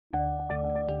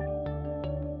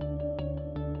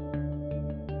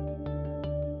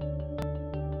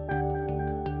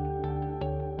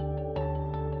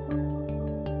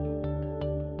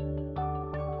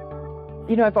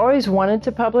You know, I've always wanted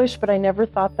to publish, but I never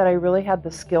thought that I really had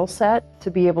the skill set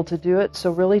to be able to do it. So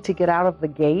really to get out of the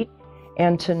gate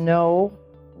and to know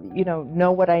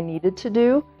what I needed to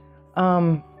do,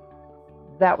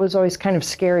 that was always kind of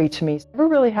scary to me. Never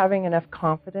really having enough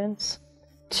confidence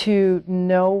to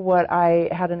know what I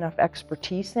had enough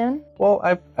expertise in. Well,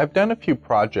 I've done a few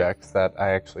projects that I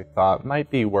actually thought might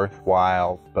be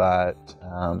worthwhile, but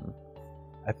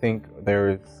I think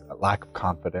there's a lack of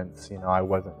confidence. You know, I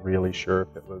wasn't really sure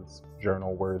if it was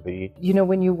journal worthy. You know,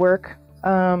 when you work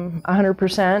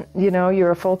 100%,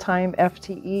 you're a full-time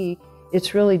FTE,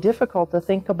 it's really difficult to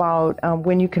think about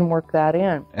when you can work that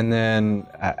in. And then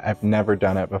I've never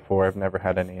done it before. I've never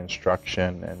had any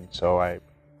instruction, and so I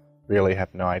really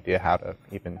have no idea how to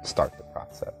even start the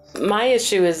process. My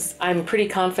issue is I'm pretty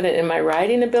confident in my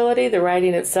writing ability, the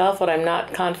writing itself. What I'm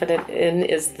not confident in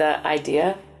is the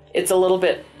idea. It's a little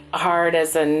bit hard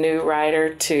as a new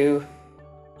writer to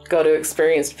go to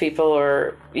experienced people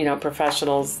or,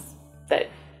 professionals that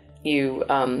you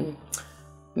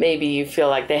maybe you feel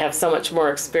like they have so much more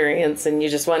experience and you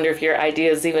just wonder if your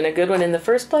idea is even a good one in the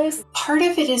first place. Part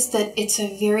of it is that it's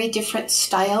a very different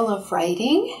style of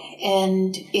writing,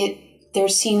 and there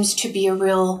seems to be a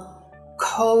real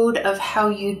code of how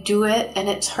you do it, and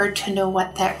it's hard to know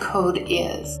what that code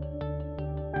is.